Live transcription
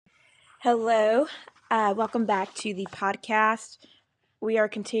Hello, welcome back to the podcast. We are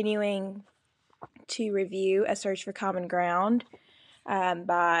continuing to review A Search for Common Ground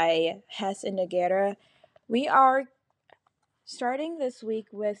by Hess and Noguera. We are starting this week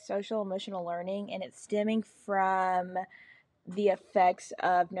with social emotional learning, and it's stemming from the effects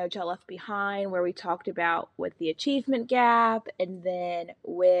of No Child Left Behind, where we talked about with the achievement gap, and then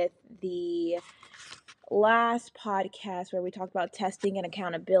with the last podcast where we talked about testing and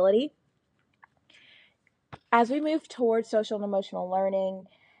accountability. As we move towards social and emotional learning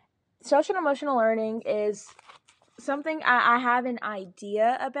is something I have an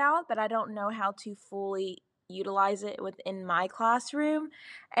idea about, but I don't know how to fully utilize it within my classroom.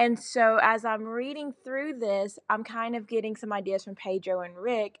 And so as I'm reading through this, I'm kind of getting some ideas from Pedro and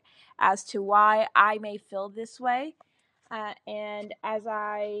Rick as to why I may feel this way. And as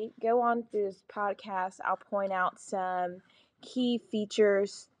I go on through this podcast, I'll point out some key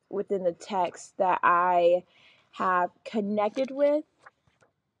features within the text that I have connected with.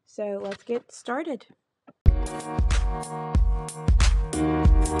 So let's get started.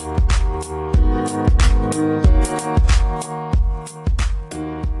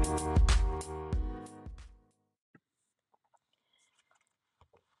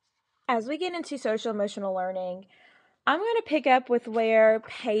 As we get into social emotional learning, I'm going to pick up with where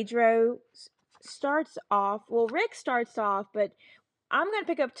Pedro starts off. Well, Rick starts off, but I'm going to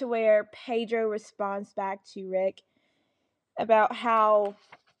pick up to where Pedro responds back to Rick about how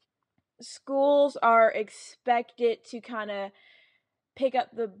schools are expected to kind of pick up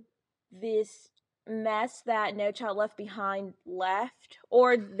this mess that No Child Left Behind left,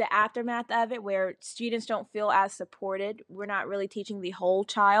 or the aftermath of it, where students don't feel as supported. We're not really teaching the whole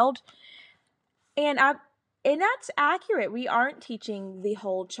child, and that's accurate. We aren't teaching the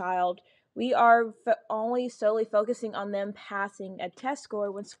whole child. We are only solely focusing on them passing a test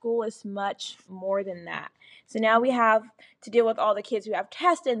score, when school is much more than that. So now we have to deal with all the kids who have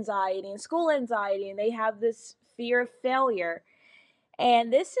test anxiety and school anxiety, and they have this fear of failure.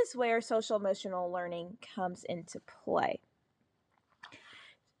 And this is where social emotional learning comes into play.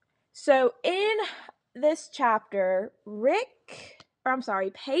 So in this chapter,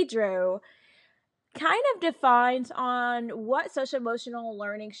 Pedro kind of defines on what social emotional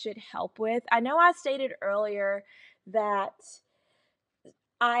learning should help with. I know I stated earlier that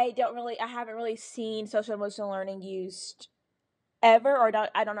I haven't really seen social emotional learning used ever, or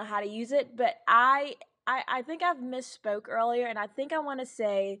I don't know how to use it, but I think I've misspoke earlier, and I think I want to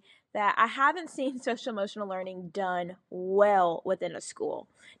say that I haven't seen social emotional learning done well within a school,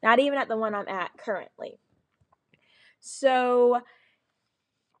 not even at the one I'm at currently. So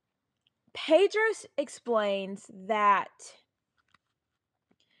Pedro explains that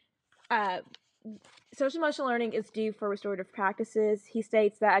social emotional learning is due for restorative practices. He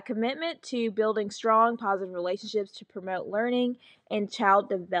states that a commitment to building strong, positive relationships to promote learning and child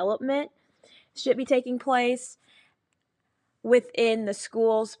development should be taking place within the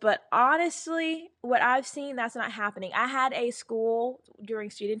schools. But honestly, what I've seen, that's not happening. I had a school during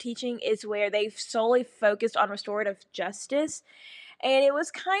student teaching is where they've solely focused on restorative justice, and it was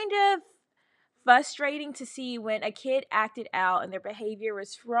kind of frustrating to see when a kid acted out and their behavior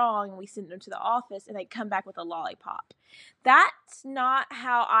was wrong and we sent them to the office and they'd come back with a lollipop. That's not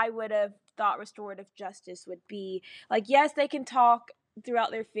how I would have thought restorative justice would be. Like, yes, they can talk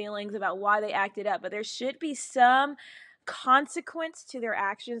throughout their feelings about why they acted up, but there should be some consequence to their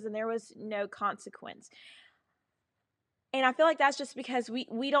actions, and there was no consequence. And I feel like that's just because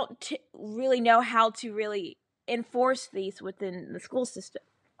we don't really know how to really enforce these within the school system.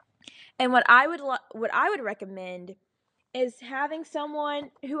 And what I would recommend is having someone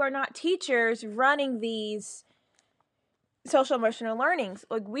who are not teachers running these social emotional learnings.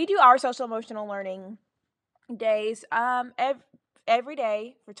 Like, we do our social emotional learning days every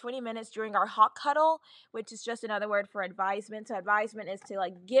day for 20 minutes during our hawk huddle, which is just another word for advisement. So advisement is to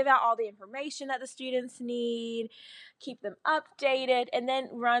give out all the information that the students need, keep them updated, and then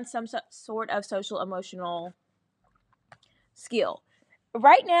run some sort of social emotional skill.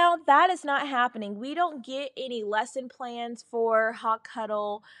 Right now, that is not happening. We don't get any lesson plans for Hawk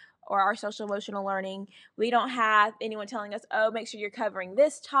Huddle or our social emotional learning. We don't have anyone telling us, oh, make sure you're covering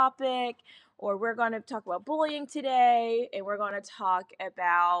this topic, or we're going to talk about bullying today, and we're going to talk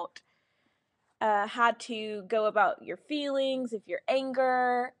about how to go about your feelings if you're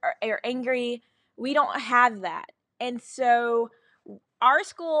angry. We don't have that. And so our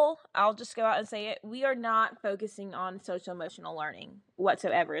school, I'll just go out and say it, we are not focusing on social emotional learning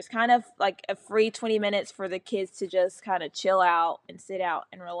whatsoever. It's kind of like a free 20 minutes for the kids to just kind of chill out and sit out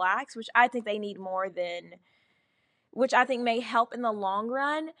and relax, which I think they need more than which I think may help in the long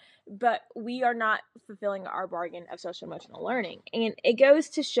run, but we are not fulfilling our bargain of social emotional learning. And it goes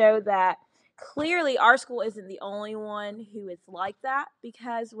to show that clearly our school isn't the only one who is like that,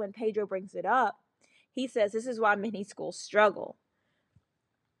 because when Pedro brings it up, he says this is why many schools struggle.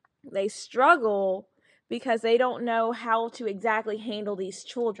 They struggle because they don't know how to exactly handle these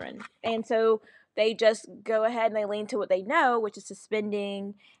children. And so they just go ahead and they lean to what they know, which is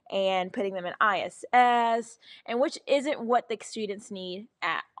suspending and putting them in ISS, and which isn't what the students need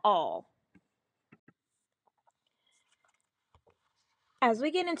at all. As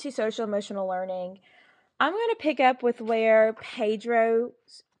we get into social emotional learning, I'm going to pick up with where Pedro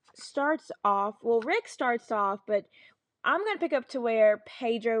starts off. Well, Rick starts off, but I'm going to pick up to where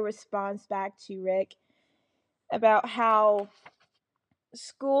Pedro responds back to Rick about how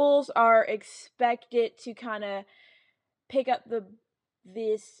schools are expected to kind of pick up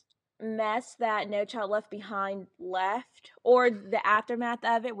this mess that No Child Left Behind left, or the aftermath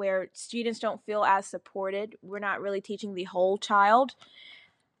of it, where students don't feel as supported. We're not really teaching the whole child,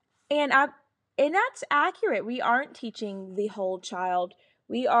 and that's accurate. We aren't teaching the whole child.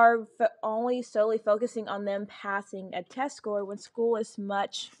 We are only solely focusing on them passing a test score, when school is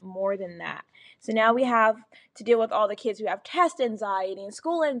much more than that. So now we have to deal with all the kids who have test anxiety and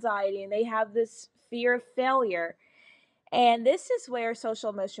school anxiety, and they have this fear of failure. And this is where social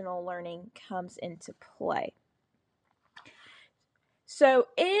emotional learning comes into play. So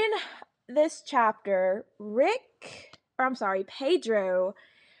in this chapter, Pedro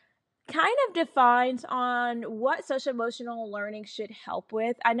kind of defines on what social emotional learning should help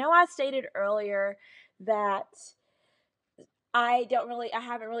with. I know I stated earlier that I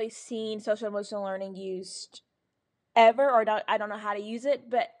haven't really seen social emotional learning used ever, or I don't know how to use it,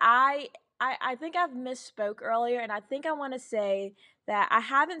 but I think I've misspoke earlier, and I think I want to say that I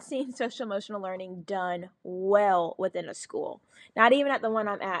haven't seen social emotional learning done well within a school, not even at the one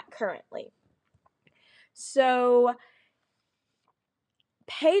I'm at currently. So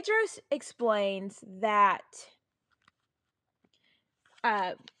Pedro explains that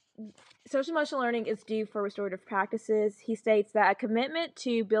social emotional learning is due for restorative practices. He states that a commitment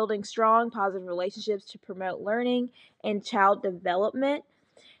to building strong, positive relationships to promote learning and child development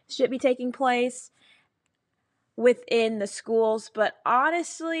should be taking place within the schools. But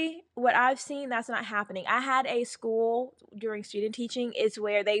honestly, what I've seen, that's not happening. I had a school during student teaching is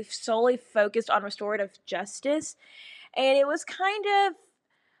where they solely focused on restorative justice, and it was kind of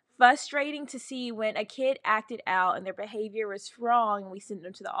frustrating to see when a kid acted out and their behavior was wrong and we sent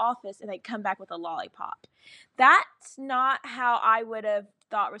them to the office and they come back with a lollipop. That's not how I would have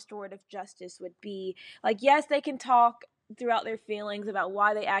thought restorative justice would be. Like, yes, they can talk throughout their feelings about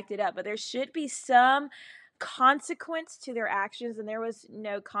why they acted up, but there should be some consequence to their actions, and there was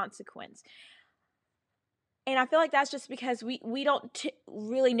no consequence. And I feel like that's just because we don't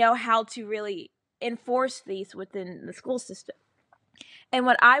really know how to really enforce these within the school system. And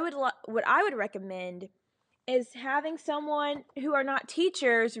what I would recommend is having someone who are not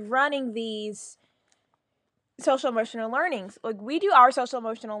teachers running these social emotional learnings. Like, we do our social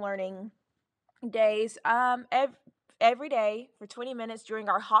emotional learning days every day for 20 minutes during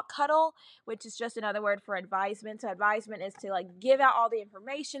our hot cuddle, which is just another word for advisement. So advisement is to like give out all the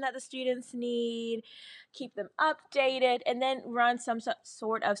information that the students need, keep them updated, and then run some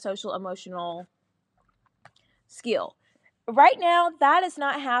sort of social emotional skill. Right now, that is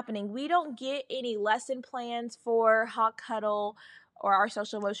not happening. We don't get any lesson plans for hot cuddle or our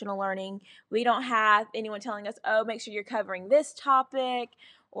social emotional learning. We don't have anyone telling us, oh, make sure you're covering this topic,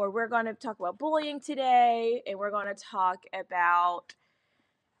 or we're going to talk about bullying today, and we're going to talk about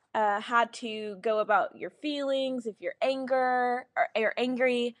how to go about your feelings if you're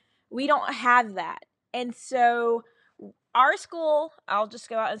angry. We don't have that. And so our school, I'll just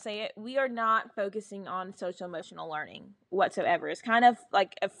go out and say it, we are not focusing on social emotional learning whatsoever. It's kind of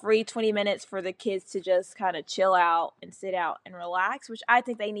like a free 20 minutes for the kids to just kind of chill out and sit out and relax, which I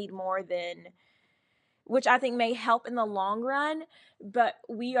think they need more than, which I think may help in the long run, but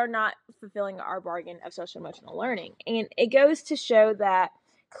we are not fulfilling our bargain of social emotional learning. And it goes to show that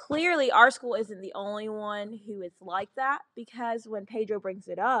clearly our school isn't the only one who is like that, because when Pedro brings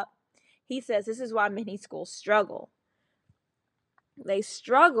it up, he says this is why many schools struggle. They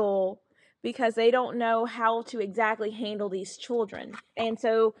struggle because they don't know how to exactly handle these children. And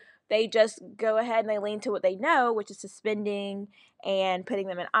so they just go ahead and they lean to what they know, which is suspending and putting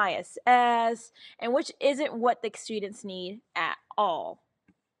them in ISS, and which isn't what the students need at all.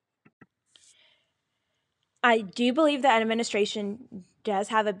 I do believe that administration does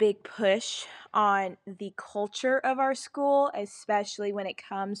have a big push on the culture of our school, especially when it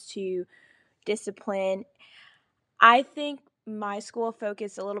comes to discipline. I think my school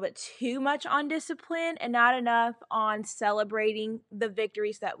focused a little bit too much on discipline and not enough on celebrating the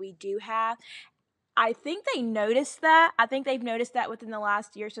victories that we do have. I think they noticed that. I think they've noticed that within the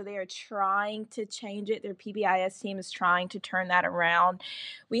last year, so they are trying to change it. Their PBIS team is trying to turn that around.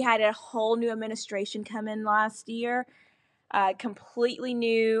 We had a whole new administration come in last year, completely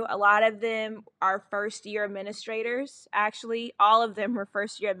new. A lot of them are first year administrators. Actually, all of them were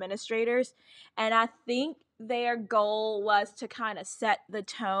first year administrators. And I think their goal was to kind of set the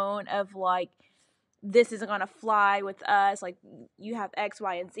tone of like, this isn't going to fly with us. Like, you have X,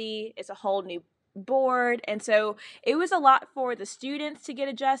 Y, and Z. It's a whole new board. And so it was a lot for the students to get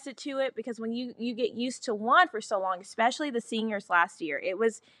adjusted to it, because when you get used to one for so long, especially the seniors last year, it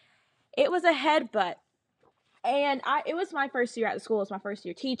was a headbutt. And it was my first year at the school. It was my first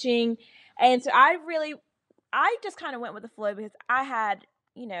year teaching. And so I just kind of went with the flow, because I had,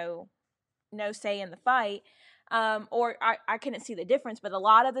 no say in the fight. Or I couldn't see the difference, but a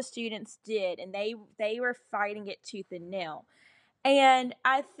lot of the students did, and they were fighting it tooth and nail. And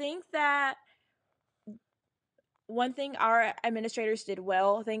I think that one thing our administrators did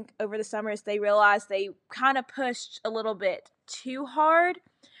well, I think, over the summer, is they realized they kind of pushed a little bit too hard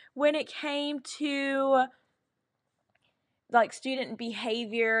when it came to like student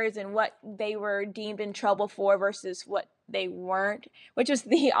behaviors and what they were deemed in trouble for versus what they weren't, which was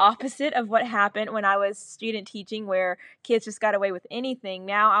the opposite of what happened when I was student teaching, where kids just got away with anything.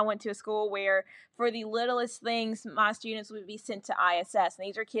 Now I went to a school where for the littlest things, my students would be sent to ISS. And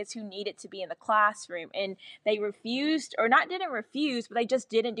these are kids who needed to be in the classroom, and they refused, or not didn't refuse, but they just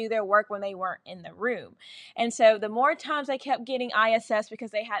didn't do their work when they weren't in the room. And so the more times they kept getting ISS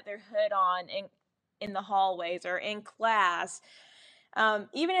because they had their hood on in the hallways or in class,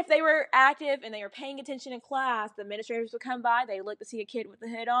 even if they were active and they were paying attention in class, the administrators would come by, they look to see a kid with the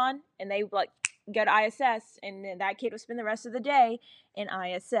hood on, and they would like go to ISS, and then that kid would spend the rest of the day in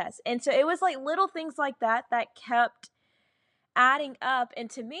ISS. And so it was like little things like that that kept adding up. And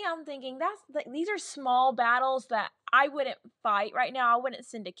to me, I'm thinking these are small battles that I wouldn't fight right now. I wouldn't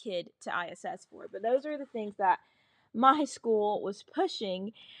send a kid to ISS for, but those are the things that my school was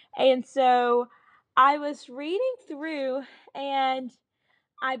pushing. And so I was reading through, and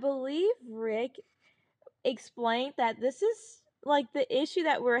I believe Rick explained that this is like the issue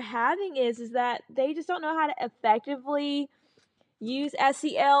that we're having is that they just don't know how to effectively use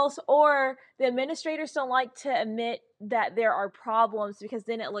SELs, or the administrators don't like to admit that there are problems, because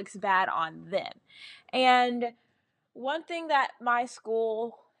then it looks bad on them. And one thing that my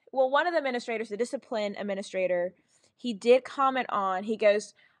school, one of the administrators, the discipline administrator, he did comment on, he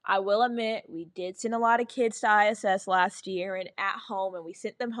goes, I will admit, we did send a lot of kids to ISS last year and at home, and we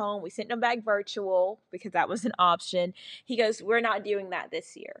sent them home. We sent them back virtual because that was an option. He goes, we're not doing that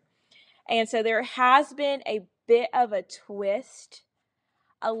this year. And so there has been a bit of a twist,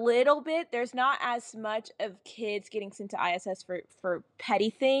 a little bit. There's not as much of kids getting sent to ISS for petty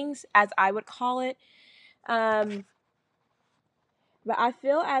things, as I would call it. But I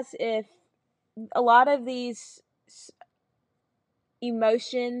feel as if a lot of these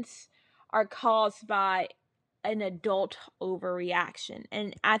emotions are caused by an adult overreaction.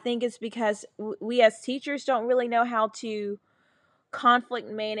 And I think it's because we as teachers don't really know how to conflict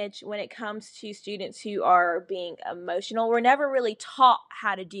manage when it comes to students who are being emotional. We're never really taught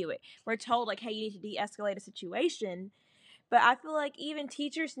how to do it. We're told, like, hey, you need to de-escalate a situation. But I feel like even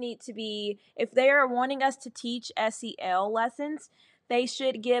teachers need to be, if they are wanting us to teach SEL lessons, they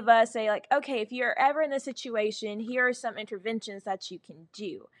should give us like, okay, if you're ever in this situation, here are some interventions that you can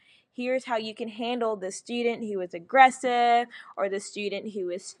do. Here's how you can handle the student who is aggressive, or the student who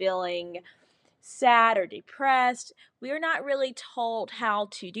is feeling sad or depressed. We are not really told how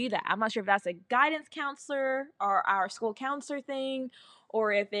to do that. I'm not sure if that's a guidance counselor or our school counselor thing,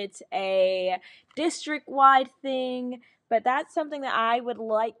 or if it's a district-wide thing, but that's something that I would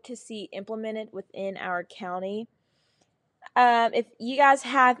like to see implemented within our county. If you guys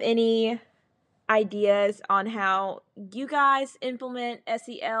have any ideas on how you guys implement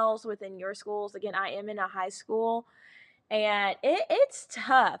SELs within your schools, again, I am in a high school, and it's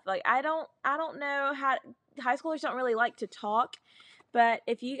tough. Like, I don't know how, high schoolers don't really like to talk, but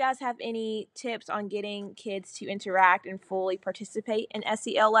if you guys have any tips on getting kids to interact and fully participate in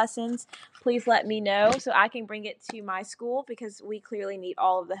SEL lessons, please let me know so I can bring it to my school, because we clearly need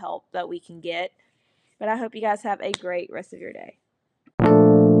all of the help that we can get. But I hope you guys have a great rest of your day.